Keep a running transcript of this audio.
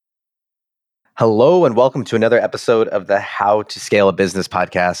Hello and welcome to another episode of the How to Scale a Business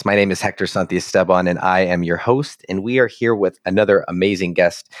podcast. My name is Hector Santiesteban and I am your host. And we are here with another amazing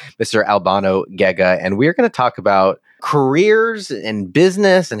guest, Mr. Albano Gega. And we're going to talk about careers and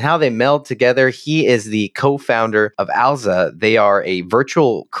business and how they meld together. He is the co-founder of Alza. They are a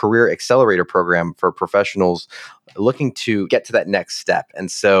virtual career accelerator program for professionals looking to get to that next step.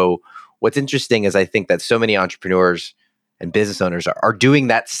 And so what's interesting is I think that so many entrepreneurs and business owners are doing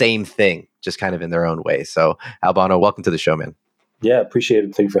that same thing, just kind of in their own way. So, Albano, welcome to the show, man. Yeah, appreciate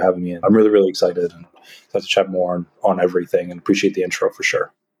it. Thank you for having me in. I'm really, really excited and have to chat more on everything and appreciate the intro for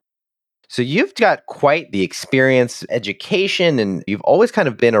sure. So you've got quite the experience, education, and you've always kind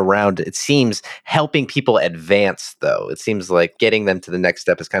of been around, it seems, helping people advance, though. It seems like getting them to the next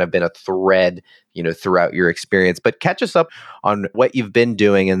step has kind of been a thread, throughout your experience. But catch us up on what you've been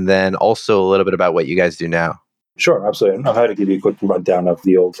doing and then also a little bit about what you guys do now. Sure, absolutely. I'm happy to give you a quick rundown of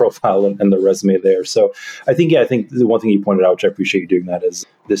the old profile and the resume there. So I think the one thing you pointed out, which I appreciate you doing that, is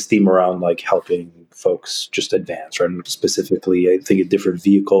this theme around like helping folks just advance, right? And specifically, I think of different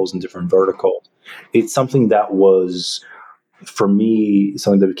vehicles and different verticals. It's something that was, for me,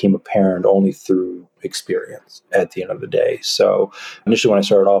 something that became apparent only through experience at the end of the day. So initially when I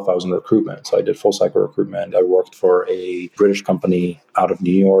started off, I was in recruitment. So I did full cycle recruitment. I worked for a British company out of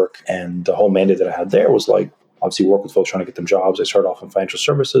New York. And the whole mandate that I had there was like, obviously work with folks trying to get them jobs. I started off in financial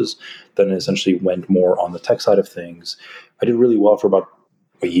services, then essentially went more on the tech side of things. I did really well for about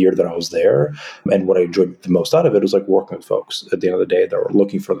a year that I was there. And what I enjoyed the most out of it was like working with folks at the end of the day that were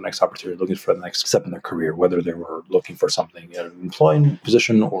looking for the next opportunity, looking for the next step in their career, whether they were looking for something in an employed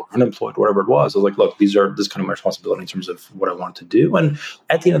position or unemployed, whatever it was. I was like, look, this is kind of my responsibility in terms of what I want to do. And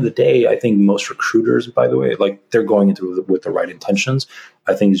at the end of the day, I think most recruiters, by the way, like they're going into it with the right intentions.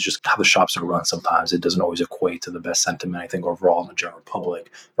 I think it's just how the shops are run sometimes. It doesn't always equate to the best sentiment, I think, overall in the general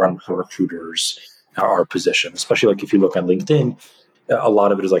public around how recruiters are positioned, especially like if you look at LinkedIn. A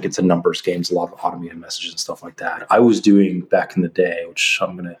lot of it is like it's a numbers game, it's a lot of automated messages and stuff like that. I was doing back in the day, which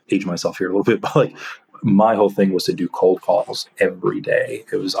I'm going to age myself here a little bit, but like my whole thing was to do cold calls every day.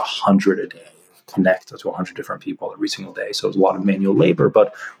 It was 100 a day, connect to 100 different people every single day. So it was a lot of manual labor,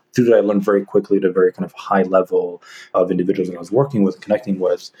 but through that I learned very quickly at a very kind of high level of individuals that I was working with, connecting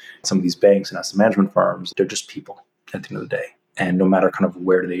with some of these banks and asset management firms. They're just people at the end of the day. And no matter kind of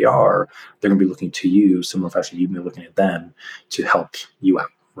where they are, they're going to be looking to you, similar fashion you've been looking at them to help you out,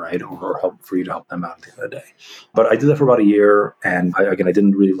 right? Or help for you to help them out at the end of the day. But I did that for about a year. And I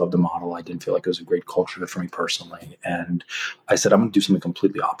didn't really love the model. I didn't feel like it was a great culture fit for me personally. And I said, I'm going to do something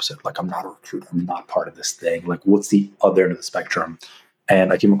completely opposite. Like, I'm not a recruiter. I'm not part of this thing. Like, what's the other end of the spectrum?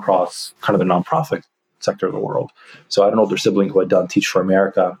 And I came across kind of the nonprofit sector of the world. So I had an older sibling who had done Teach for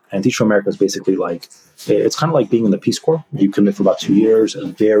America. And Teach for America is basically like, it's kind of like being in the Peace Corps. You commit for about 2 years, a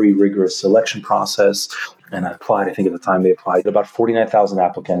very rigorous selection process. And I applied, I think at the time they applied about 49,000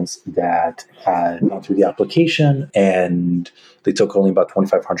 applicants that had gone through the application, and they took only about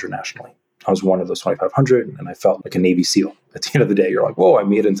 2,500 nationally. I was one of those 2,500, and I felt like a Navy SEAL. At the end of the day, you're like, whoa, I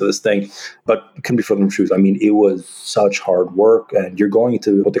made it into this thing. But it couldn't be further from the truth. I mean, it was such hard work, and you're going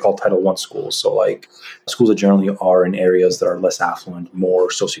into what they call Title I schools. So like schools that generally are in areas that are less affluent, more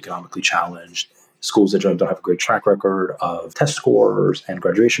socioeconomically challenged, schools that don't have a great track record of test scores and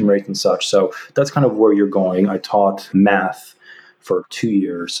graduation rates and such. So that's kind of where you're going. I taught math for 2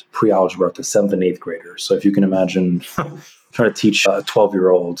 years, pre-algebra to 7th and 8th graders. So if you can imagine trying to teach a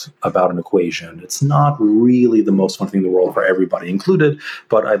 12-year-old about an equation, it's not really the most fun thing in the world for everybody included,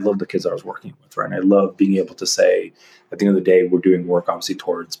 but I love the kids I was working with, right? And I love being able to say, at the end of the day, we're doing work obviously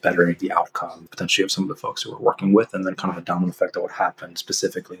towards bettering the outcome, potentially of some of the folks who we're working with, and then kind of a domino effect of what happened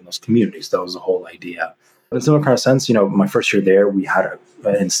specifically in those communities. That was the whole idea. But in a similar kind of sense, my first year there, we had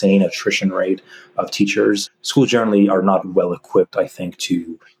an insane attrition rate of teachers. Schools generally are not well equipped, I think,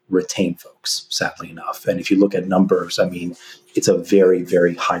 to retain folks, sadly enough. And if you look at numbers, I mean, it's a very,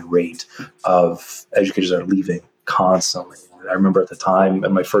 very high rate of educators that are leaving constantly. I remember at the time,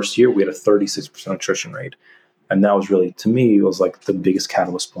 in my first year, we had a 36% attrition rate. And that was really, to me, it was like the biggest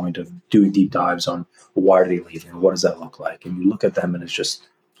catalyst point of doing deep dives on why are they leaving? What does that look like? And you look at them and it's just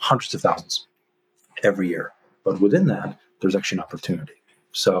hundreds of thousands every year. But within that, there's actually an opportunity.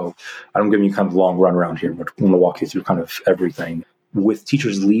 So I'm giving you kind of a long run around here, but I'm going to walk you through kind of everything. With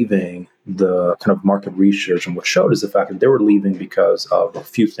teachers leaving, the kind of market research and what showed is the fact that they were leaving because of a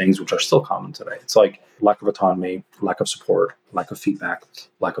few things which are still common today. It's like lack of autonomy, lack of support, lack of feedback,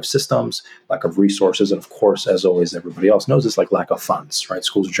 lack of systems, lack of resources, and of course, as always, everybody else knows, it's like lack of funds, right?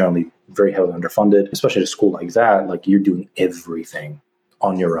 Schools are generally very heavily underfunded, especially at a school like that. Like, you're doing everything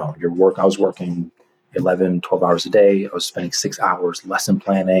on your own. I was working 11, 12 hours a day. I was spending 6 hours lesson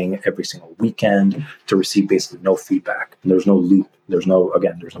planning every single weekend to receive basically no feedback. And there's no loop. There's no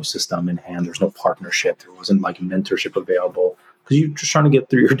system in hand. There's no partnership. There wasn't like mentorship available because you're just trying to get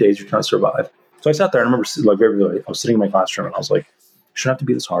through your days. You're trying to survive. So I sat there and I remember like I was sitting in my classroom and I was like, it shouldn't have to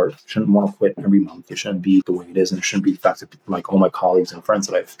be this hard. I shouldn't want to quit every month. It shouldn't be the way it is. And it shouldn't be the fact that like all my colleagues and friends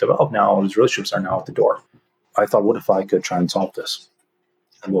that I've developed now, all these relationships are now at the door. I thought, what if I could try and solve this?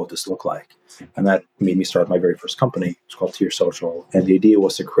 And what would this look like? And that made me start my very first company. It's called Tier Social. And the idea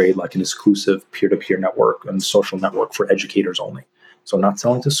was to create like an exclusive peer-to-peer network and social network for educators only. So not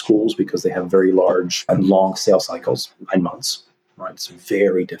selling to schools because they have very large and long sales cycles, 9 months, right? It's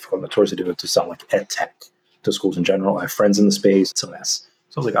very difficult. Notoriously difficult to sell like ed tech to schools in general. I have friends in the space. It's a mess.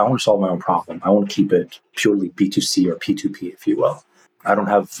 So I was like, I want to solve my own problem. I want to keep it purely B2C or P2P, if you will. I don't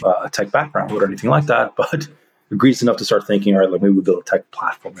have a tech background or anything like that, but egregious enough to start thinking, all right, like maybe we build a tech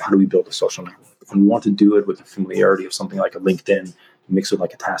platform. How do we build a social network? And we want to do it with the familiarity of something like a LinkedIn mixed with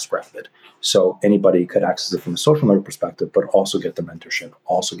like a TaskRabbit. So anybody could access it from a social network perspective, but also get the mentorship,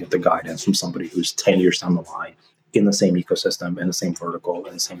 also get the guidance from somebody who's 10 years down the line in the same ecosystem, in the same vertical,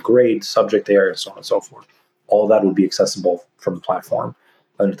 in the same grade, subject area, so on and so forth. All that would be accessible from the platform.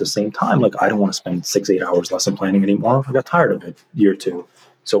 And at the same time, like I don't want to spend 6-8 hours lesson planning anymore. I got tired of it year two.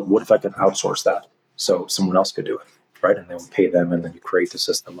 So what if I could outsource that so someone else could do it, right? And they would pay them, and then you create the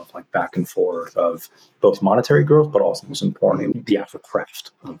system of like back and forth of both monetary growth, but also most importantly, the actual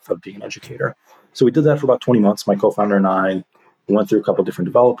craft of being an educator. So we did that for about 20 months. My co-founder and I went through a couple of different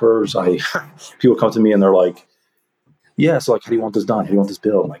developers. People come to me and they're like, yeah, so like, how do you want this done? How do you want this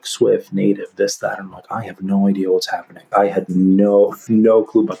built? Like Swift, native, this, that. And I'm like, I have no idea what's happening. I had no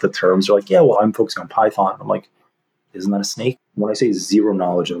clue about the terms. They're like, yeah, well, I'm focusing on Python. I'm like, isn't that a snake? When I say zero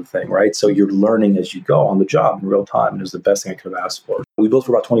knowledge of the thing, right? So you're learning as you go on the job in real time. And it was the best thing I could have asked for. We built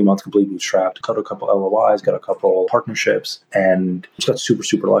for about 20 months, completely bootstrapped, cut a couple LOIs, got a couple partnerships, and just got super,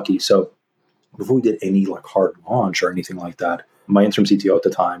 super lucky. So before we did any like hard launch or anything like that, my interim CTO at the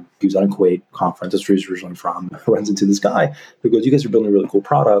time, he was at a Kuwait conference, that's where he's originally from, runs into this guy who goes, you guys are building a really cool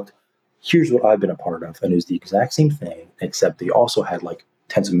product. Here's what I've been a part of. And it was the exact same thing, except they also had like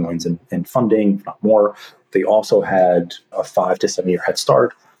tens of millions in funding, if not more. They also had a 5 to 7 year head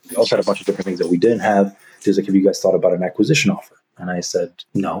start. They also had a bunch of different things that we didn't have. He was like, have you guys thought about an acquisition offer? And I said,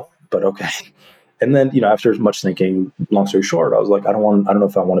 no, but okay. And then, after much thinking, long story short, I was like, I don't know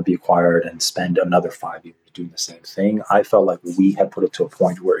if I want to be acquired and spend another 5 years doing the same thing. I felt like we had put it to a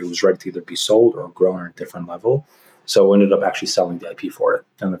point where it was ready to either be sold or grown at a different level. So I ended up actually selling the IP for it.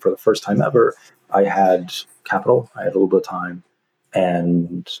 And then for the first time ever, I had capital, I had a little bit of time,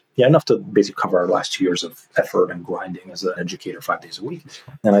 and enough to basically cover our last 2 years of effort and grinding as an educator 5 days a week.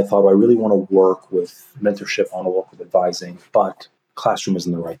 And I thought, I really want to work with mentorship, I want to work with advising, but classroom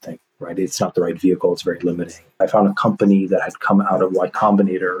isn't the right thing. Right? It's not the right vehicle. It's very limiting. I found a company that had come out of Y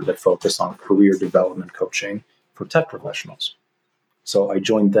Combinator that focused on career development coaching for tech professionals. So I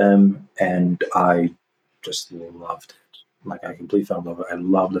joined them and I just loved it. Like I completely fell in love with it. I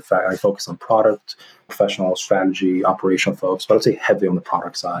love the fact I focus on product, professional strategy, operational folks, but I would say heavy on the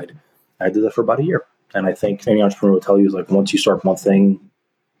product side. I did that for about a year. And I think any entrepreneur will tell you is like, once you start one thing,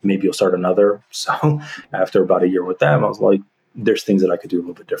 maybe you'll start another. So after about a year with them, I was like, there's things that I could do a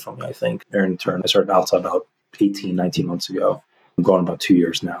little bit differently, I think. In turn, I started Alta about 18, 19 months ago. I'm going about 2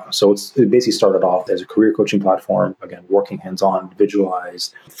 years now. So it basically started off as a career coaching platform, again, working hands-on,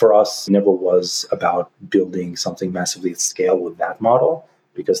 individualized. For us, it never was about building something massively at scale with that model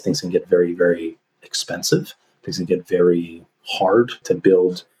because things can get very, very expensive. Things can get very hard to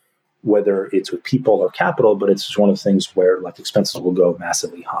build, whether it's with people or capital, but it's just one of the things where like expenses will go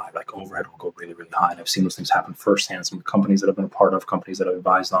massively high, like overhead will go really, really high. And I've seen those things happen firsthand, some companies that I've been a part of, companies that I've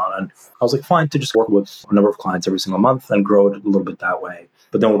advised on. And I was like, fine to just work with a number of clients every single month and grow it a little bit that way.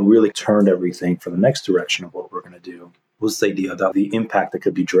 But then what really turned everything for the next direction of what we're going to do was the idea that the impact that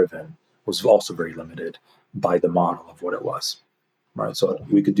could be driven was also very limited by the model of what it was, right? So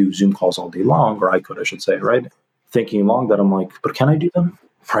we could do Zoom calls all day long, or I should say, right? Thinking along that, I'm like, but can I do them?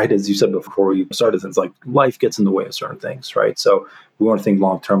 Right, as you said before we started, it's like life gets in the way of certain things, right? So we want to think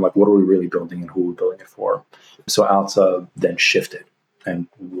long term, like what are we really building and who are we building it for? So Alta then shifted, and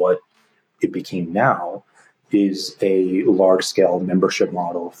what it became now is a large scale membership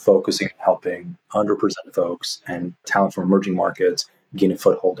model focusing on helping underrepresented folks and talent from emerging markets gain a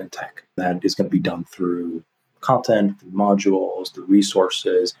foothold in tech. That is going to be done through content, through modules, through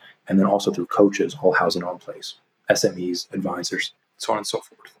resources, and then also through coaches, all housed in one place, SMEs, advisors, so on and so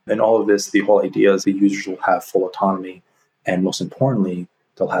forth. And all of this, the whole idea is the users will have full autonomy. And most importantly,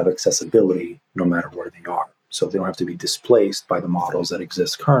 they'll have accessibility no matter where they are. So they don't have to be displaced by the models that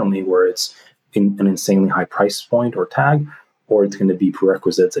exist currently, where it's in an insanely high price point or tag, or it's going to be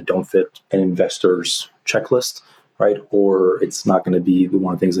prerequisites that don't fit an investor's checklist, right? Or it's not going to be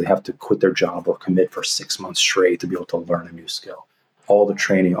one of the things they have to quit their job or commit for 6 months straight to be able to learn a new skill. All the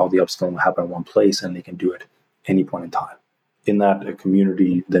training, all the upskilling will happen in one place, and they can do it any point in time. In that, a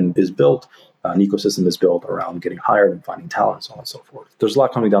community then is built, an ecosystem is built around getting hired and finding talent, and so on and so forth. There's a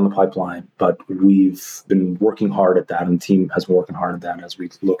lot coming down the pipeline, but we've been working hard at that, and the team has been working hard at that as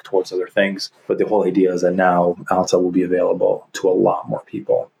we look towards other things. But the whole idea is that now Alta will be available to a lot more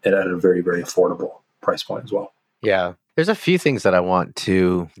people and at a very, very affordable price point as well. Yeah. There's a few things that I want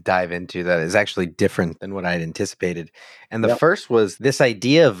to dive into that is actually different than what I had anticipated. And the first was this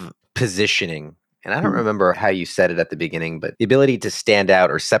idea of positioning. And I don't remember how you said it at the beginning, but the ability to stand out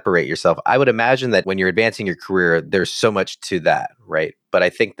or separate yourself. I would imagine that when you're advancing your career, there's so much to that, right? But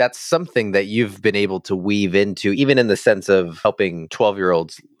I think that's something that you've been able to weave into, even in the sense of helping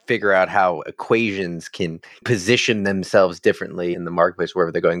 12-year-olds figure out how equations can position themselves differently in the marketplace,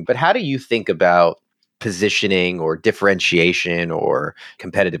 wherever they're going. But how do you think about positioning or differentiation or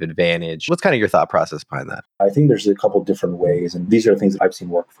competitive advantage? What's kind of your thought process behind that? I think there's a couple different ways, and these are things that I've seen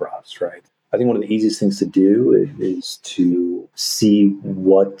work for us, right? I think one of the easiest things to do is to see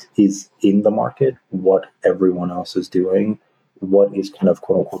what is in the market, what everyone else is doing, what is kind of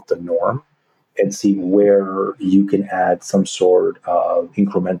quote unquote the norm, and see where you can add some sort of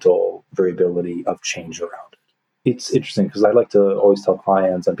incremental variability of change around it. It's interesting because I like to always tell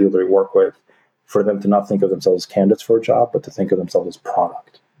clients and people that we work with for them to not think of themselves as candidates for a job, but to think of themselves as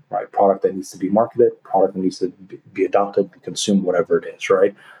product, right? Product that needs to be marketed, product that needs to be adopted, be consumed, whatever it is,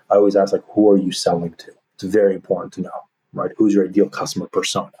 right? I always ask, like, who are you selling to? It's very important to know, right? Who's your ideal customer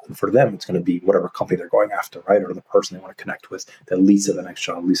persona? And for them, it's going to be whatever company they're going after, right? Or the person they want to connect with that leads to the next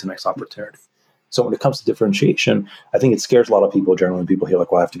job, leads to the next opportunity. So when it comes to differentiation, I think it scares a lot of people generally when people hear like,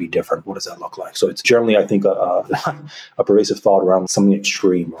 well, I have to be different. What does that look like? So it's generally, I think, a pervasive thought around something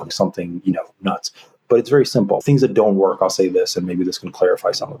extreme or something, nuts. But it's very simple. Things that don't work, I'll say this, and maybe this can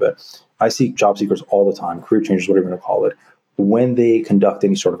clarify some of it. I see job seekers all the time, career changers, whatever you want to call it. When they conduct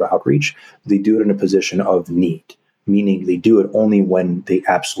any sort of outreach, they do it in a position of need, meaning they do it only when they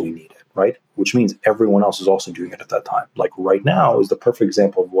absolutely need it. Right? Which means everyone else is also doing it at that time. Like right now is the perfect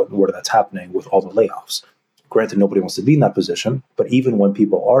example of where that's happening with all the layoffs. Granted, nobody wants to be in that position, but even when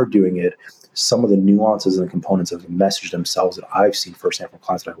people are doing it, some of the nuances and the components of the message themselves that I've seen firsthand from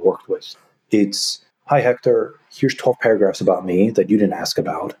clients that I've worked with, it's, hi, Hector, here's 12 paragraphs about me that you didn't ask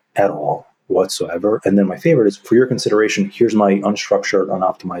about at all whatsoever. And then my favorite is, for your consideration, here's my unstructured,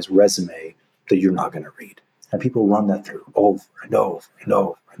 unoptimized resume that you're not going to read. And people run that through over and over and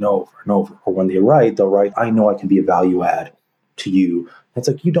over and over and over. Or when they'll write, I know I can be a value add to you. And it's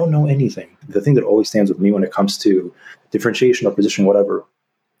like, you don't know anything. The thing that always stands with me when it comes to differentiation or position, whatever,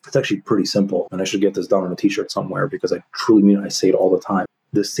 it's actually pretty simple. And I should get this done on a t-shirt somewhere because I truly mean it. I say it all the time.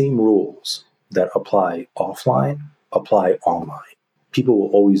 The same rules that apply offline apply online. People will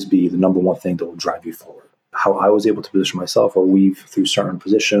always be the number one thing that will drive you forward. How I was able to position myself or weave through certain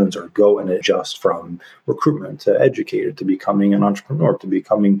positions or go and adjust from recruitment to educator to becoming an entrepreneur to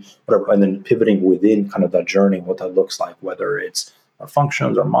becoming whatever, and then pivoting within kind of that journey, what that looks like, whether it's our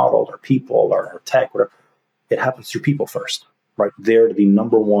functions or models or people or our tech, whatever. It happens through people first, right? They're the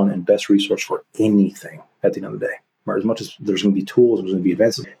number one and best resource for anything at the end of the day. Right? As much as there's going to be tools, there's going to be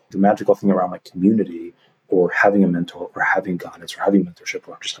advances, the magical thing around like community or having a mentor or having guidance or having mentorship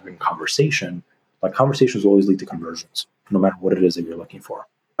or just having a conversation, like conversations always lead to conversions, no matter what it is that you're looking for.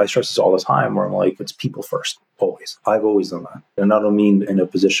 I stress this all the time where I'm like, it's people first, always. I've always done that. And I don't mean in a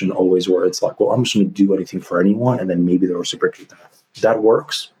position always where it's like, well, I'm just going to do anything for anyone and then maybe they'll reciprocate that. That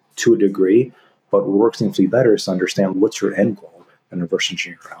works to a degree, but what works infinitely better is to understand what's your end goal and reverse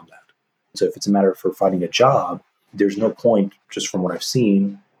engineer around that. So if it's a matter for finding a job, there's no point, just from what I've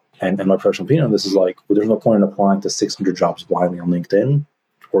seen, and my professional opinion on this is like, well, there's no point in applying to 600 jobs blindly on LinkedIn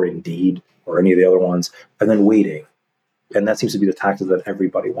or Indeed or any of the other ones, and then waiting. And that seems to be the tactic that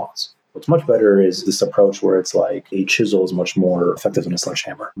everybody wants. What's much better is this approach where it's like a chisel is much more effective than a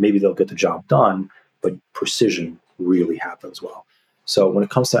sledgehammer. Maybe they'll get the job done, but precision really happens well. So when it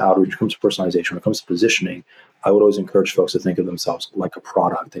comes to outreach, when it comes to personalization, when it comes to positioning, I would always encourage folks to think of themselves like a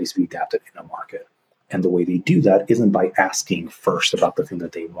product that needs to be adapted in a market. And the way they do that isn't by asking first about the thing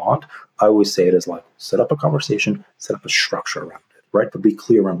that they want. I always say it as like, set up a conversation, set up a structure around it, right? But be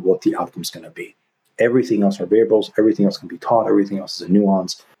clear on what the outcome's going to be. Everything else are variables. Everything else can be taught. Everything else is a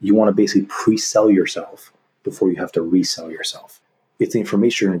nuance. You want to basically pre-sell yourself before you have to resell yourself. It's the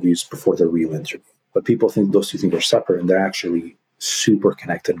information interviews before the real interview. But people think those two things are separate, and they're actually super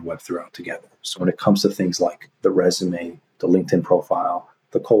connected and webbed throughout together. So when it comes to things like the resume, the LinkedIn profile,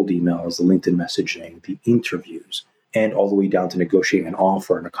 the cold emails, the LinkedIn messaging, the interviews, and all the way down to negotiating an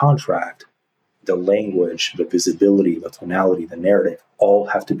offer and a contract, the language, the visibility, the tonality, the narrative, all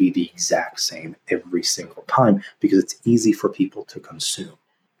have to be the exact same every single time because it's easy for people to consume.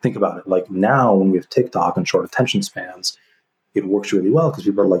 Think about it. Like now when we have TikTok and short attention spans, it works really well because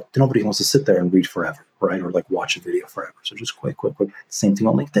people are like, nobody wants to sit there and read forever, right? Or like watch a video forever. So just quick. Same thing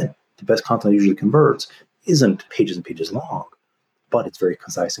on LinkedIn. The best content that usually converts isn't pages and pages long, but it's very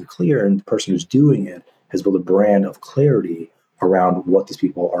concise and clear. And the person who's doing it has built a brand of clarity around what these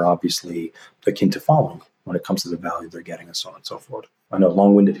people are obviously akin to following when it comes to the value they're getting and so on and so forth. I know,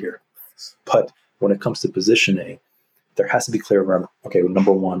 long-winded here. But when it comes to positioning, there has to be clear around, okay,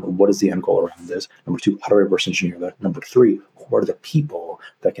 number one, what is the end goal around this? Number two, how do I reverse engineer that? Number three, who are the people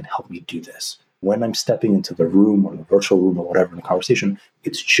that can help me do this? When I'm stepping into the room or the virtual room or whatever in the conversation,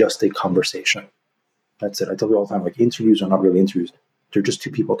 it's just a conversation. That's it. I tell you all the time, like interviews are not really interviews. They're just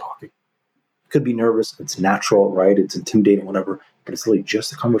two people talking. Could be nervous. It's natural, right? It's intimidating, whatever. But it's really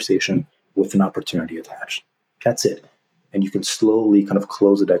just a conversation with an opportunity attached. That's it. And you can slowly kind of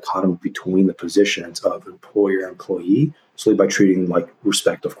close the dichotomy between the positions of employer and employee, slowly by treating like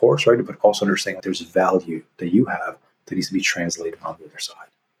respect, of course, right? But also understanding that there's value that you have that needs to be translated on the other side.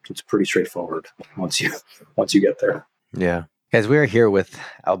 So it's pretty straightforward once you get there. Yeah. Guys, we're here with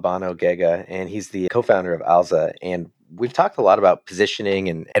Albano Gega, and he's the co-founder of Alza. And we've talked a lot about positioning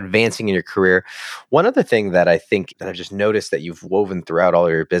and advancing in your career. One other thing that I think that I've just noticed that you've woven throughout all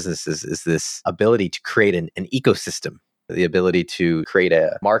of your businesses is this ability to create an ecosystem, the ability to create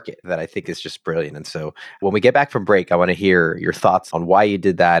a market that I think is just brilliant. And so when we get back from break, I want to hear your thoughts on why you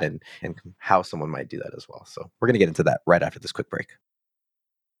did that and how someone might do that as well. So we're going to get into that right after this quick break.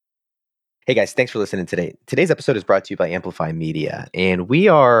 Hey guys, thanks for listening today. Today's episode is brought to you by Amplify Media, and we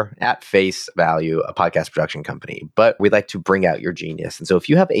are at face value a podcast production company, but we like to bring out your genius. And so if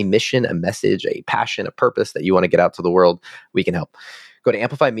you have a mission, a message, a passion, a purpose that you want to get out to the world, we can help. Go to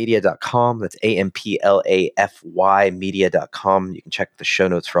amplifymedia.com. That's AMPLAFY media.com. You can check the show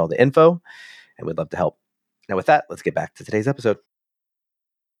notes for all the info, and we'd love to help. Now with that, let's get back to today's episode.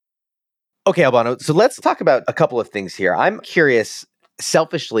 Okay, Albano, so let's talk about a couple of things here. I'm curious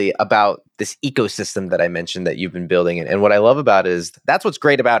selfishly about this ecosystem that I mentioned that you've been building. And what I love about it is that's what's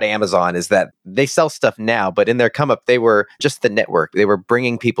great about Amazon is that they sell stuff now, but in their come up, they were just the network. They were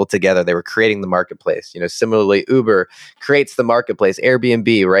bringing people together. They were creating the marketplace. Similarly, Uber creates the marketplace,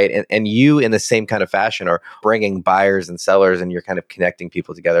 Airbnb, right? And you in the same kind of fashion are bringing buyers and sellers and you're kind of connecting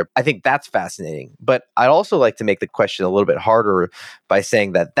people together. I think that's fascinating. But I'd also like to make the question a little bit harder by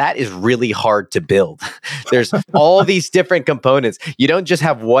saying that is really hard to build. There's all these different components. You don't just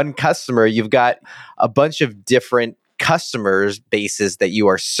have one customer. You've got a bunch of different customers bases that you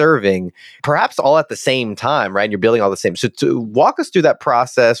are serving, perhaps all at the same time, right? And you're building all the same. So to walk us through that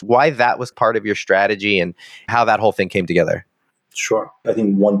process, why that was part of your strategy and how that whole thing came together. Sure. I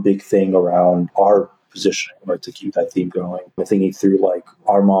think one big thing around our positioning, right, to keep that theme going, I'm thinking through like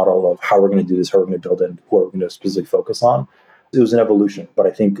our model of how we're going to do this, how we're going to build it, and who we're going to specifically focus on. It was an evolution, but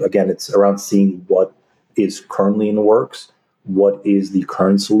I think, again, it's around seeing what is currently in the works, what is the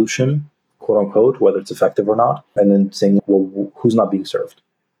current solution, quote unquote, whether it's effective or not, and then saying, well, who's not being served?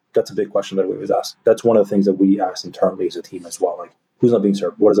 That's a big question that we always ask. That's one of the things that we ask internally as a team as well. Like, who's not being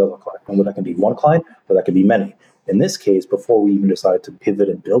served? What does that look like? And that can be one client, or that can be many. In this case, before we even decided to pivot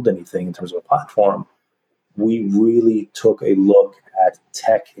and build anything in terms of a platform, we really took a look at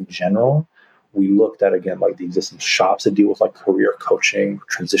tech in general. We looked at, again, like the existing shops that deal with like career coaching,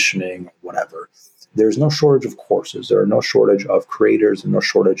 transitioning, whatever. There's no shortage of courses. There are no shortage of creators and no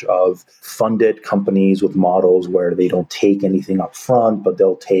shortage of funded companies with models where they don't take anything up front, but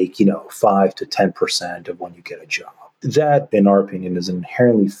they'll take, 5 to 10% of when you get a job. That, in our opinion, is an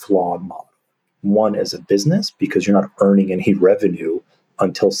inherently flawed model. One, as a business, because you're not earning any revenue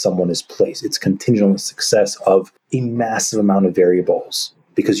until someone is placed. It's contingent on the success of a massive amount of variables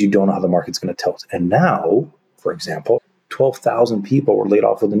because you don't know how the market's going to tilt. And now, for example, 12,000 people were laid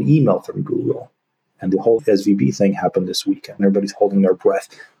off with an email from Google. And the whole SVB thing happened this weekend. Everybody's holding their breath.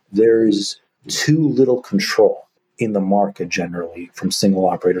 There's too little control in the market generally from single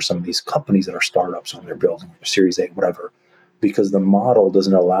operators, some of these companies that are startups on their building, Series A, whatever, because the model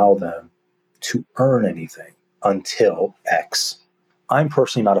doesn't allow them to earn anything until X. I'm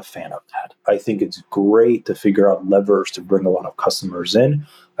personally not a fan of that. I think it's great to figure out levers to bring a lot of customers in.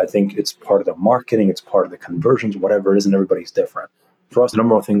 I think it's part of the marketing, it's part of the conversions, whatever it is, and everybody's different. For us, the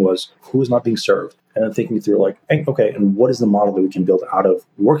number one thing was who is not being served? And then thinking through like, hey, okay, and what is the model that we can build out of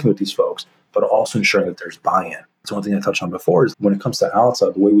working with these folks, but also ensuring that there's buy-in. So one thing I touched on before is when it comes to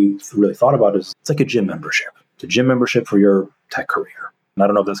Alza, the way we really thought about it is it's like a gym membership. It's a gym membership for your tech career. And I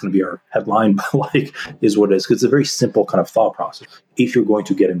don't know if that's going to be our headline, but like is what it is. Because it's a very simple kind of thought process. If you're going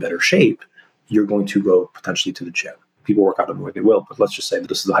to get in better shape, you're going to go potentially to the gym. People work out the way they will, but let's just say that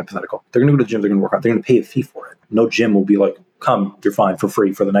this is a hypothetical. They're going to go to the gym, they're going to work out, they're going to pay a fee for it. No gym will be like, come, you're fine for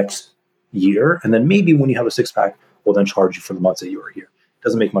free for the next year. And then maybe when you have a six pack, we'll then charge you for the months that you are here. It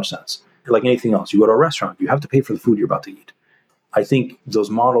doesn't make much sense. Like anything else, you go to a restaurant, you have to pay for the food you're about to eat. I think those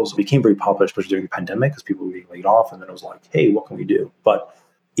models became very popular, especially during the pandemic, because people were getting laid off. And then it was like, hey, what can we do? But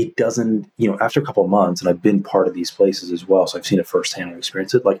it doesn't, after a couple of months, and I've been part of these places as well, so I've seen it firsthand and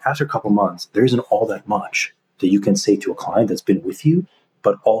experienced it. Like after a couple of months, there isn't all that much that you can say to a client that's been with you,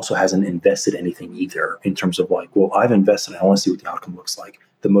 but also hasn't invested anything either in terms of like, well, I've invested, I want to see what the outcome looks like.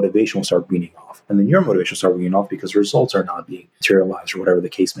 The motivation will start weaning off. And then your motivation will start weaning off because results are not being materialized or whatever the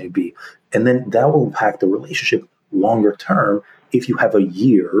case may be. And then that will impact the relationship longer term if you have a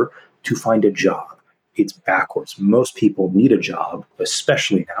year to find a job. It's backwards. Most people need a job,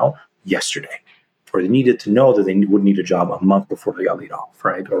 especially now, yesterday. Or they needed to know that they would need a job a month before they got laid off,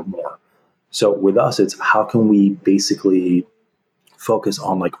 right? Or more. So with us, it's how can we basically focus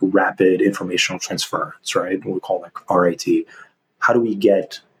on like rapid informational transference, right? What we call like RAT. How do we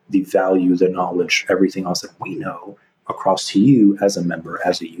get the value, the knowledge, everything else that we know across to you as a member,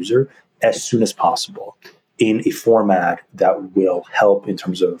 as a user, as soon as possible in a format that will help in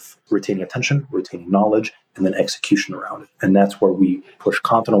terms of retaining attention, retaining knowledge, and then execution around it. And that's where we push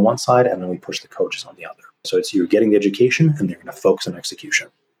content on one side and then we push the coaches on the other. So it's you're getting the education and they're going to focus on execution.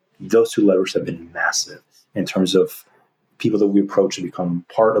 Those two levers have been massive in terms of people that we approach to become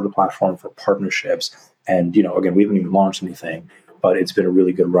part of the platform for partnerships. And, again, we haven't even launched anything, but it's been a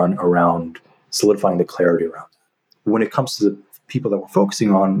really good run around solidifying the clarity around it. When it comes to the people that we're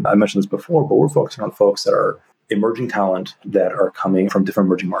focusing on, I mentioned this before, but we're focusing on folks that are emerging talent that are coming from different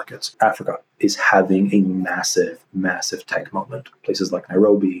emerging markets. Africa is having a massive, massive tech moment. Places like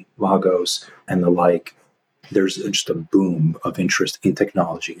Nairobi, Lagos, and the like. There's just a boom of interest in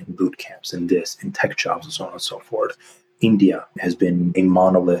technology, in boot camps, in tech jobs, and so on and so forth. India has been a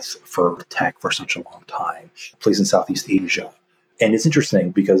monolith for tech for such a long time. Place in Southeast Asia. And it's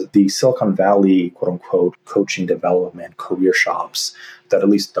interesting because the Silicon Valley, quote unquote, coaching development, career shops that at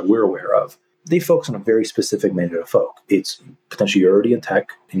least that we're aware of, they focus on a very specific mandate of folk. It's potentially you're already in tech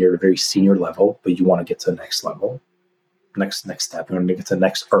and you're at a very senior level, but you want to get to the next level. Next step, you want to get to the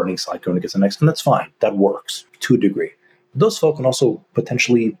next earnings cycle, you want to get to the next, and that's fine. That works to a degree. Those folk can also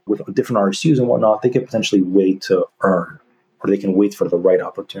potentially, with different RSUs and whatnot, they can potentially wait to earn, or they can wait for the right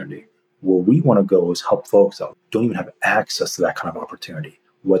opportunity. Where we want to go is help folks that don't even have access to that kind of opportunity,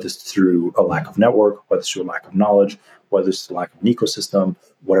 whether it's through a lack of network, whether it's through a lack of knowledge, whether it's a lack of an ecosystem,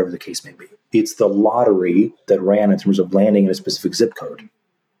 whatever the case may be. It's the lottery that ran in terms of landing in a specific zip code.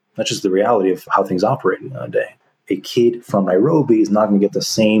 That's just the reality of how things operate in a day. A kid from Nairobi is not going to get the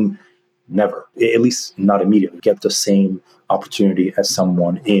same, never, at least not immediately, get the same opportunity as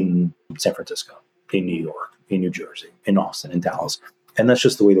someone in San Francisco, in New York, in New Jersey, in Austin, in Dallas. And that's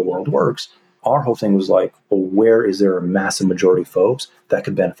just the way the world works. Our whole thing was like, well, where is there a massive majority of folks that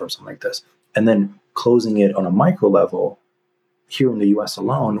could benefit from something like this? And then closing it on a micro level, here in the US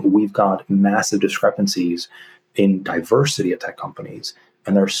alone, we've got massive discrepancies in diversity at tech companies.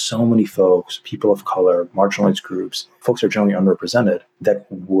 And there are so many folks, people of color, marginalized groups, folks are generally underrepresented that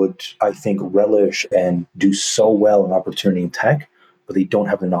would, I think, relish and do so well in opportunity in tech, but they don't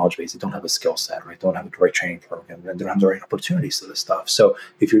have the knowledge base, they don't have a skill set, right? They don't have the right training program, and they don't have the right opportunities to this stuff. So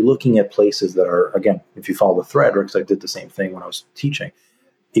if you're looking at places that are, again, if you follow the thread, right, because I did the same thing when I was teaching,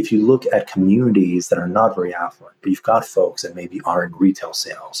 if you look at communities that are not very affluent, but you've got folks that maybe are in retail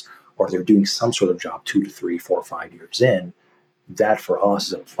sales, or they're doing some sort of job 2 to 3, 4, 5 years in, that for us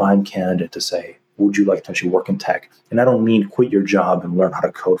is a prime candidate to say, would you like to actually work in tech? And I don't mean quit your job and learn how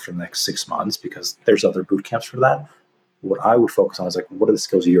to code for the next 6 months, because there's other boot camps for that. What I would focus on is like, what are the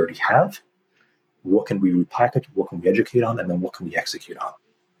skills you already have? What can we repackage? What can we educate on? And then what can we execute on?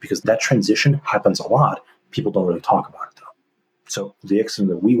 Because that transition happens a lot. People don't really talk about it though. So the extent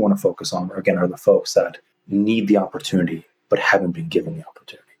that we want to focus on, again, are the folks that need the opportunity, but haven't been given the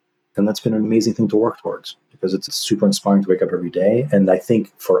opportunity. And that's been an amazing thing to work towards, because it's super inspiring to wake up every day. And I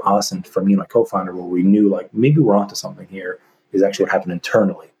think for us and for me and my co-founder, where we knew like maybe we're onto something here, is actually what happened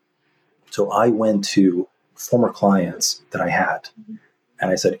internally. So I went to former clients that I had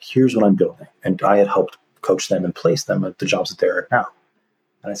and I said, here's what I'm building. And I had helped coach them and place them at the jobs that they're at now.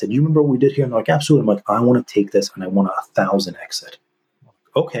 And I said, you remember what we did here? And they're like, absolutely. I'm like, I want to take this and I want 1,000 exit.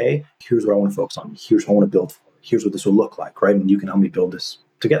 Okay, here's what I want to focus on. Here's what I want to build for. Here's what this will look like, right? And you can help me build this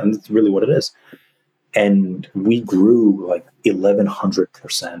together. And that's really what it is. And we grew like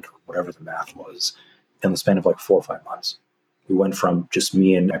 1,100%, or whatever the math was, in the span of like 4 or 5 months. We went from just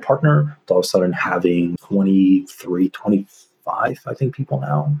me and my partner to all of a sudden having 23, 25, I think, people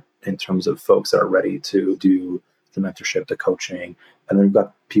now in terms of folks that are ready to do the mentorship, the coaching. And then we've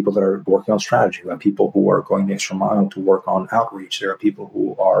got people that are working on strategy. We've got people who are going the extra mile to work on outreach. There are people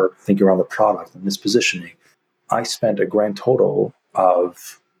who are thinking around the product and this positioning. I spent a grand total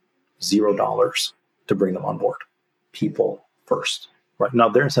of $0 to bring them on board. People first. Right now,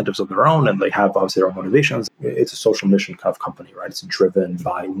 their incentives of their own, and they have obviously their own motivations. It's a social mission kind of company, right? It's driven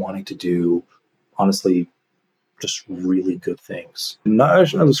by wanting to do, honestly, just really good things. Not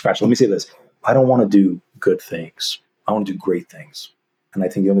scratch. Let me say this: I don't want to do good things. I want to do great things, and I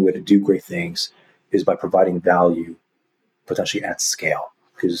think the only way to do great things is by providing value, potentially at scale.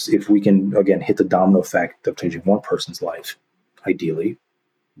 Because if we can again hit the domino effect of changing one person's life, ideally,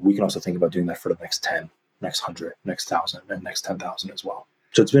 we can also think about doing that for the next 10, next 100, next 1,000, and next 10,000 as well.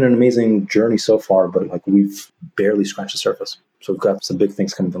 So it's been an amazing journey so far, but like we've barely scratched the surface. So we've got some big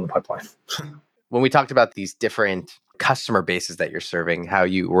things coming down the pipeline. When we talked about these different customer bases that you're serving, how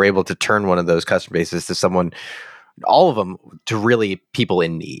you were able to turn one of those customer bases to someone, all of them, to really people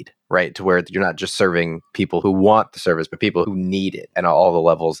in need, right? To where you're not just serving people who want the service, but people who need it at all the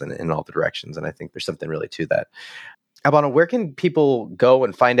levels and in all the directions. And I think there's something really to that. Albano, where can people go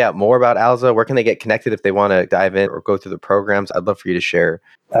and find out more about Alza? Where can they get connected if they want to dive in or go through the programs? I'd love for you to share.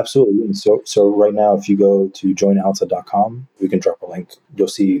 Absolutely. So right now, if you go to joinalza.com, we can drop a link. You'll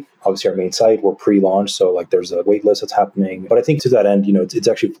see, obviously, our main site. We're pre-launch, so like there's a wait list that's happening. But I think to that end, it's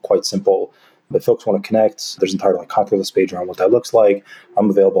actually quite simple. If folks want to connect, there's an entire contactless page around what that looks like. I'm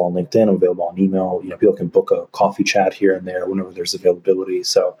available on LinkedIn. I'm available on email. People can book a coffee chat here and there whenever there's availability.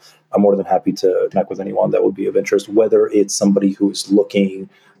 So I'm more than happy to connect with anyone that would be of interest, whether it's somebody who's looking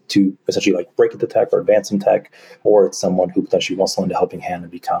to essentially break into tech or advance in tech, or it's someone who potentially wants to lend a helping hand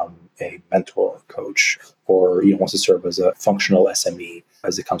and become a mentor or coach, or wants to serve as a functional SME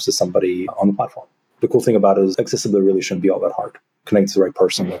as it comes to somebody on the platform. The cool thing about it is accessibility really shouldn't be all that hard. Connecting to the right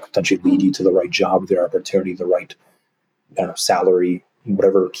person will potentially lead you to the right job, the opportunity, the right salary,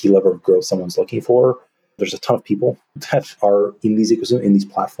 whatever key level of growth someone's looking for. There's a ton of people that are in these ecosystems, in these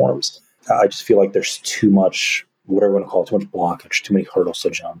platforms. I just feel like there's too much, whatever you want to call it, too much blockage, too many hurdles to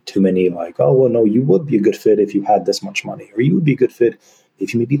jump, too many oh, well, no, you would be a good fit if you had this much money, or you would be a good fit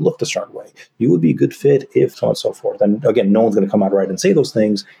if you maybe looked a certain way. You would be a good fit if so on and so forth. And again, no one's going to come out right and say those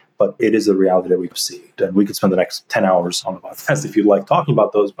things, but it is the reality that we perceived. And we could spend the next 10 hours on the podcast if you'd like talking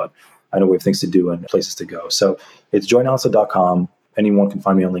about those, but I know we have things to do and places to go. So it's joinalza.com. Anyone can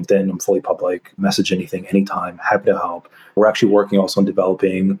find me on LinkedIn. I'm fully public. Message anything, anytime. Happy to help. We're actually working also on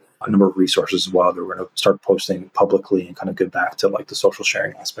developing a number of resources as well that we're going to start posting publicly and kind of get back to the social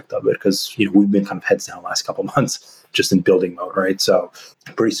sharing aspect of it. Because, we've been kind of heads down the last couple of months just in building mode, right? So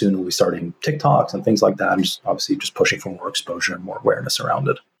pretty soon we'll be starting TikToks and things like that. I'm just obviously just pushing for more exposure and more awareness around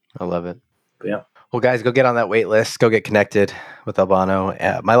it. I love it. But yeah. Well, guys, go get on that wait list. Go get connected with Albano.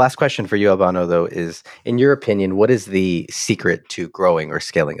 My last question for you, Albano, though, is, in your opinion, what is the secret to growing or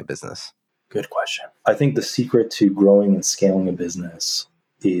scaling a business? Good question. I think the secret to growing and scaling a business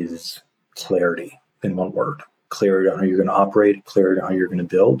is clarity, in one word. Clarity on how you're going to operate, clarity on how you're going to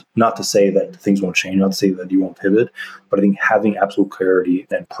build. Not to say that things won't change, not to say that you won't pivot, but I think having absolute clarity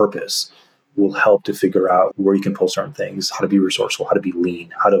and purpose will help to figure out where you can pull certain things, how to be resourceful, how to be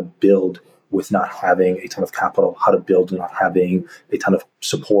lean, how to build with not having a ton of capital, how to build and not having a ton of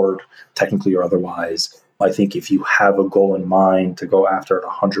support, technically or otherwise. I think if you have a goal in mind to go after it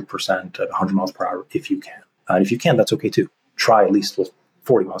 100% at 100 miles per hour, if you can. And if you can, that's okay too. Try at least with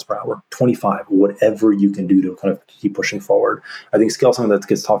 40 miles per hour, 25, whatever you can do to kind of keep pushing forward. I think scale is something that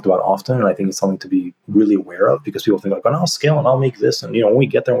gets talked about often, and I think it's something to be really aware of because people think I'll scale and I'll make this. And, when we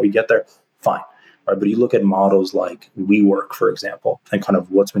get there, fine. Right, but you look at models like WeWork, for example, and kind of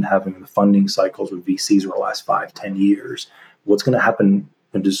what's been happening in the funding cycles with VCs over the last 5-10 years. What's going to happen,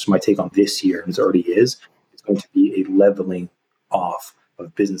 and this is my take on this year, and it already is, it's going to be a leveling off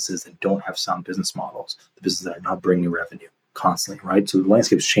of businesses that don't have sound business models, the businesses that are not bringing revenue constantly, right? So the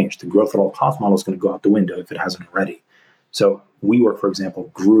landscape's changed. The growth at all cost model is going to go out the window if it hasn't already. So WeWork, for example,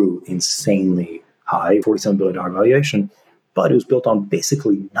 grew insanely high, $47 billion valuation, but it was built on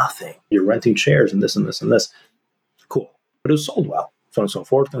basically nothing. You're renting chairs and this and this and this. Cool. But it was sold well, so on and so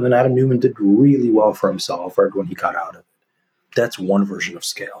forth. And then Adam Newman did really well for himself right when he got out of it. That's one version of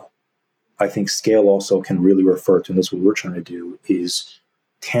scale. I think scale also can really refer to, and this is what we're trying to do, is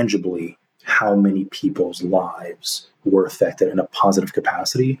tangibly how many people's lives were affected in a positive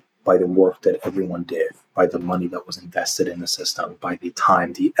capacity by the work that everyone did, by the money that was invested in the system, by the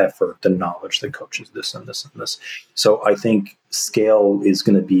time, the effort, the knowledge, the coaches, this and this and this. So I think scale is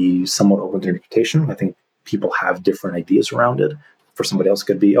going to be somewhat open to interpretation. I think people have different ideas around it. For somebody else, it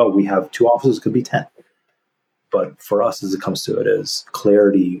could be, oh, we have 2 offices, it could be 10. But for us, as it comes to it, is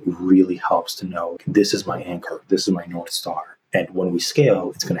clarity really helps to know this is my anchor, this is my North Star. And when we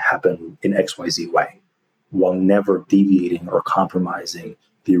scale, it's going to happen in XYZ way, while never deviating or compromising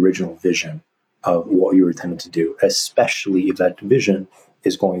the original vision of what you were intended to do, especially if that vision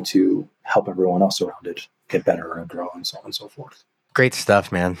is going to help everyone else around it get better and grow and so on and so forth. Great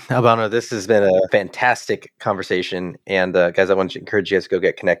stuff, man. Albano, this has been a fantastic conversation. And guys, I want to encourage you guys to go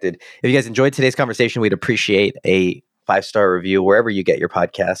get connected. If you guys enjoyed today's conversation, we'd appreciate a 5-star review wherever you get your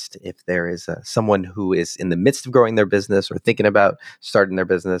podcast. If there is someone who is in the midst of growing their business or thinking about starting their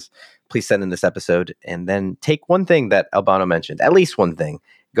business, please send in this episode and then take one thing that Albano mentioned, at least one thing,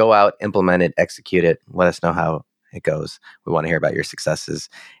 go out, implement it, execute it. Let us know how it goes. We want to hear about your successes.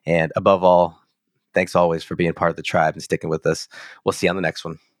 And above all, thanks always for being part of the tribe and sticking with us. We'll see you on the next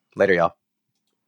one. Later, y'all.